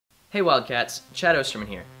Hey Wildcats, Chad Osterman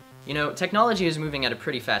here. You know, technology is moving at a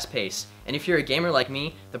pretty fast pace, and if you're a gamer like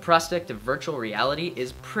me, the prospect of virtual reality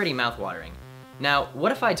is pretty mouthwatering. Now,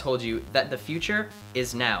 what if I told you that the future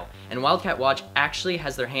is now, and Wildcat Watch actually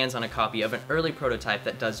has their hands on a copy of an early prototype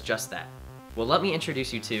that does just that? Well, let me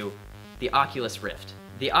introduce you to the Oculus Rift.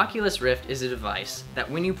 The Oculus Rift is a device that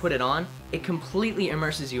when you put it on, it completely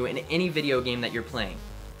immerses you in any video game that you're playing.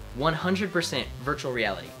 100% virtual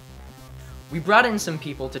reality. We brought in some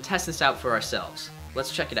people to test this out for ourselves.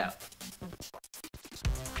 Let's check it out.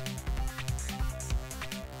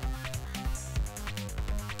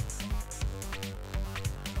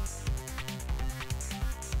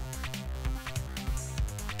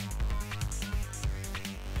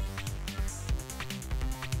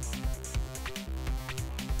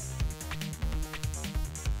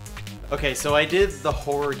 Okay, so I did the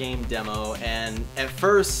horror game demo, and at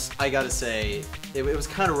first, I gotta say, it was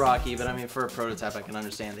kind of rocky, but I mean, for a prototype, I can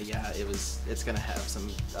understand that, yeah, it's gonna have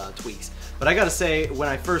some tweaks. But I gotta say, when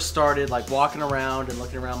I first started, like, walking around and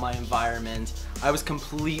looking around my environment, I was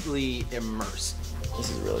completely immersed. This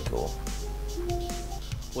is really cool.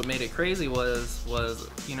 What made it crazy was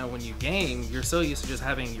you know, when you game, you're so used to just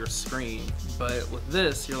having your screen, but with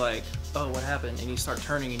this, you're like, oh, what happened? And you start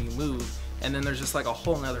turning and you move, and then there's just like a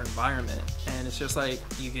whole nother environment, and it's just like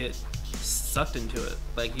you get sucked into it.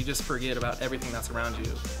 Like, you just forget about everything that's around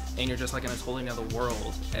you, and you're just like in a totally another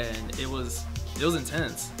world, and it was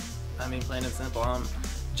intense. I mean, plain and simple, I'm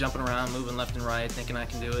jumping around, moving left and right, thinking I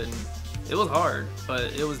can do it, and it was hard,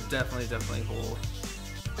 but it was definitely cool.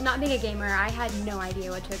 Not being a gamer, I had no idea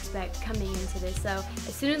what to expect coming into this, so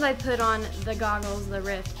as soon as I put on the goggles, the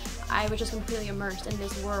Rift, I was just completely immersed in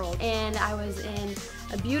this world. And I was in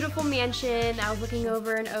a beautiful mansion, I was looking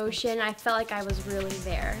over an ocean, I felt like I was really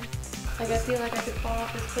there. Like, I feel like I could fall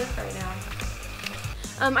off this cliff right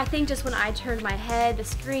now. I think just when I turned my head, the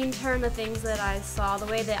screen turned, the things that I saw, the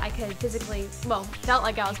way that I could physically, well, felt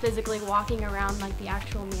like I was physically walking around like the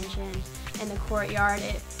actual mansion and the courtyard,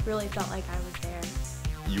 it really felt like I was there.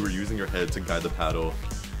 You were using your head to guide the paddle.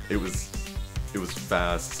 It was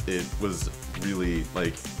fast. It was really,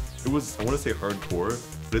 like, it was, I want to say hardcore,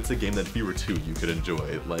 but it's a game that if you were two, you could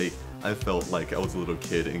enjoy. Like, I felt like I was a little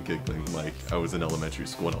kid and giggling like I was in elementary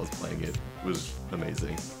school when I was playing it. It was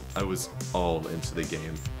amazing. I was all into the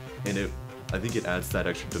game, and I think it adds that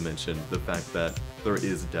extra dimension, the fact that there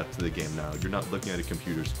is depth to the game now. You're not looking at a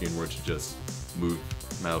computer screen where it's just move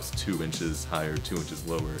mouse 2 inches higher, 2 inches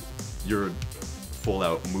lower. You're full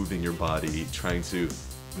out moving your body, trying to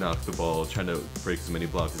knock the ball, trying to break as many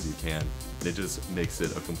blocks as you can. And it just makes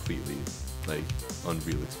it a completely, like,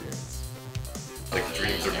 unreal experience. Like,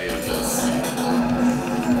 dreams are made of this.